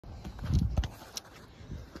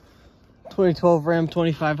2012 Ram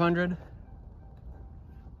 2500.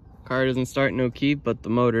 Car doesn't start, no key, but the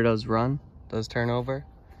motor does run, does turn over.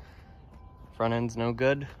 Front end's no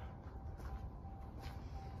good.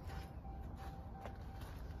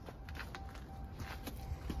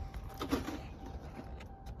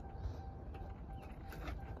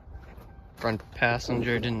 Front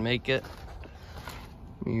passenger didn't make it.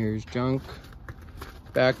 Mirror's junk.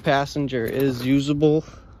 Back passenger is usable.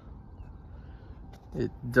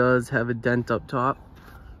 It does have a dent up top.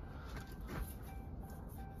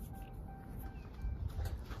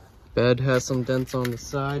 Bed has some dents on the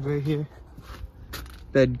side right here.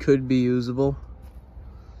 Bed could be usable.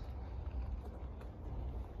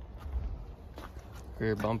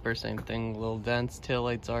 Rear bumper, same thing, little dents.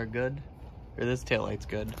 Taillights are good. Or this taillight's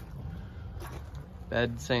good.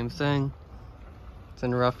 Bed, same thing. It's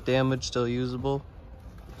in rough damage, still usable.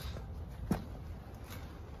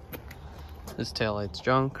 This taillight's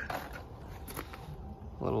junk.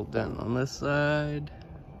 Little dent on this side.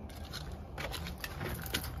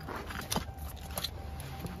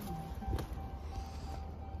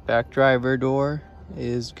 Back driver door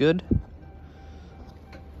is good.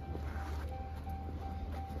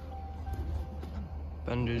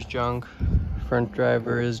 Fender's junk. Front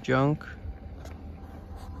driver is junk.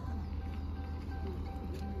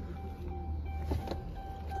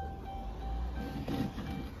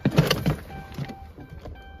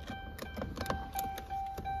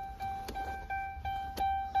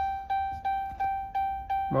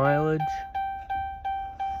 Mileage.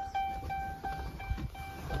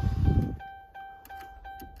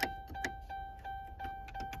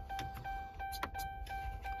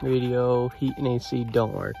 Radio, heat and AC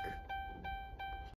don't work.